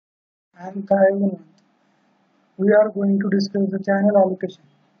I am Gunavant. We are going to discuss the channel allocation.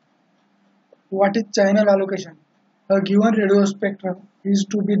 What is channel allocation? A given radio spectrum is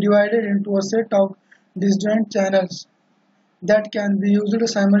to be divided into a set of disjoint channels that can be used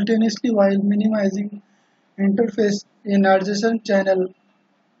simultaneously while minimizing interface in adjacent channel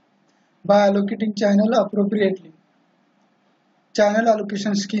by allocating channel appropriately. Channel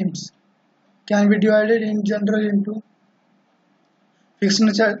allocation schemes can be divided in general into fixed,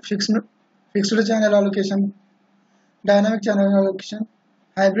 fixed channel allocation, dynamic channel allocation,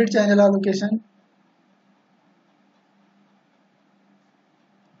 hybrid channel allocation,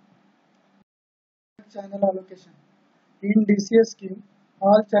 channel allocation. In DCS scheme,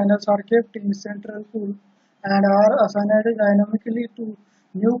 all channels are kept in central pool and are assigned dynamically to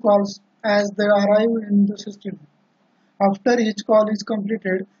new calls as they arrive in the system. After each call is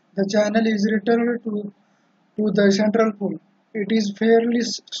completed, the channel is returned to the central pool. It is fairly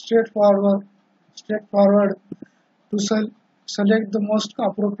straightforward to select the most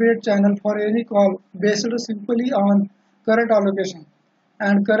appropriate channel for any call based simply on current allocation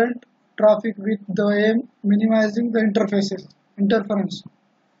and current traffic with the aim minimizing the interference.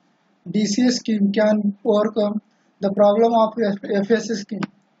 DCS scheme can overcome the problem of FSS scheme.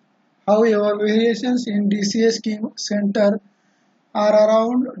 However, variations in DCS scheme center are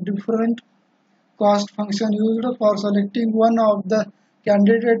around different cost function used for selecting one of the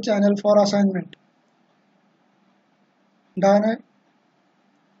candidate channel for assignment.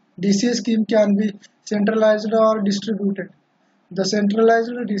 DCS scheme can be centralized or distributed. The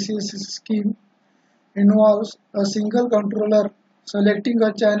centralized DCS scheme involves a single controller selecting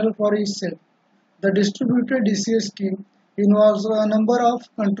a channel for each cell. The distributed DCS scheme involves a number of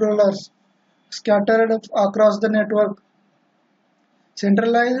controllers scattered across the network.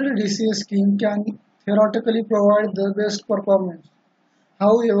 Centralized DCS scheme can theoretically provide the best performance.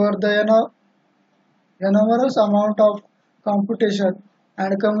 However, the enormous amount of computation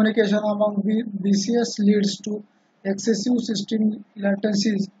and communication among BCS leads to excessive system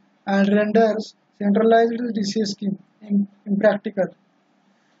latencies and renders centralized DCS scheme impractical.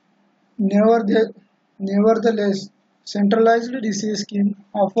 Nevertheless, centralized DCS scheme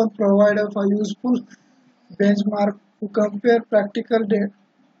often provide a useful benchmark to compare practical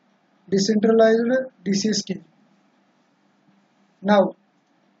decentralized DCS scheme. Now,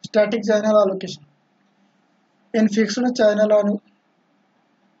 static channel allocation. In fixed channel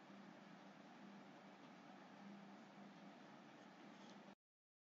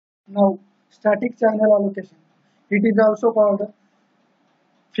now static channel allocation. It is also called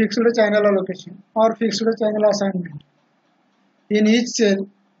fixed channel allocation or fixed channel assignment. In each cell,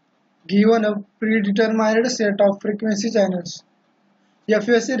 given a predetermined set of frequency channels,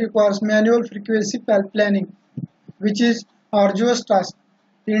 FSA requires manual frequency planning, which is arduous task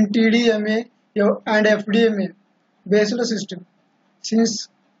in TDMA and FDMA based system. Since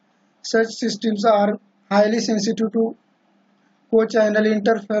such systems are highly sensitive to co-channel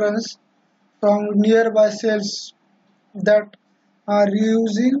interference from nearby cells that are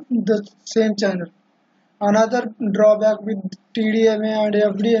using the same channel. Another drawback with TDMA and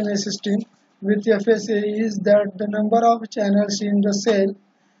FDMA system with FSA is that the number of channels in the cell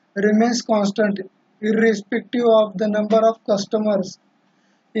remains constant irrespective of the number of customers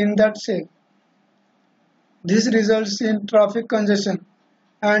in that cell. This results in traffic congestion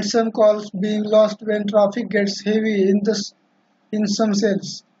and some calls being lost when traffic gets heavy in some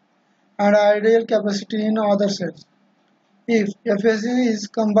cells and ideal capacity in other cells. If FSA is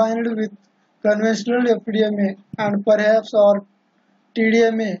combined with conventional FDMA and perhaps or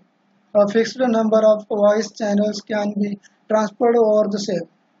TDMA, a fixed number of voice channels can be transferred over the cell.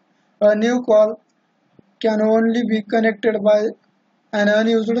 A new call can only be connected by an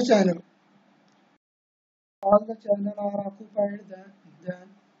unused channel. All the channels are occupied then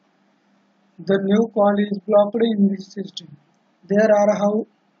the new call is blocked in this system. There are,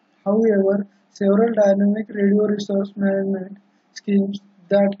 however, several dynamic radio resource management schemes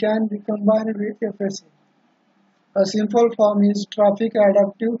that can be combined with FSA. A simple form is traffic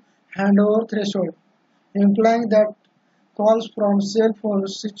adaptive handover threshold, implying that calls from cell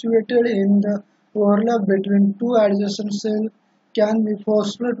phones situated in the overlap between two adjacent cells can be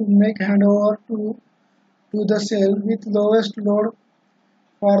forced to make handover to the cell with lowest load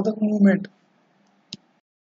for the movement.